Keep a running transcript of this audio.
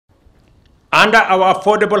Under our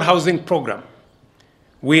affordable housing program,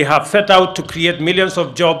 we have set out to create millions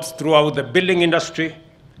of jobs throughout the building industry,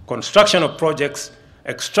 construction of projects,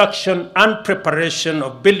 extraction and preparation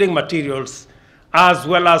of building materials, as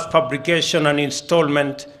well as fabrication and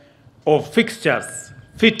installation of fixtures,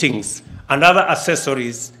 fittings, and other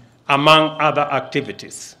accessories, among other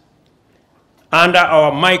activities. Under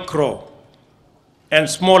our micro and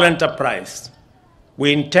small enterprise,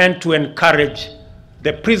 we intend to encourage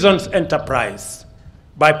the prison's enterprise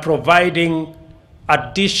by providing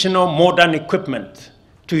additional modern equipment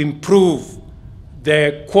to improve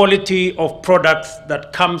the quality of products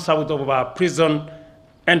that comes out of our prison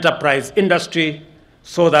enterprise industry,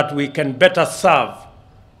 so that we can better serve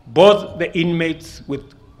both the inmates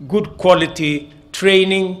with good quality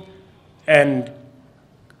training and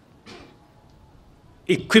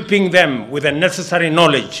equipping them with the necessary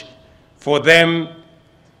knowledge for them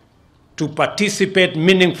to participate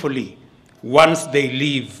meaningfully once they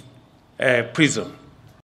leave prison.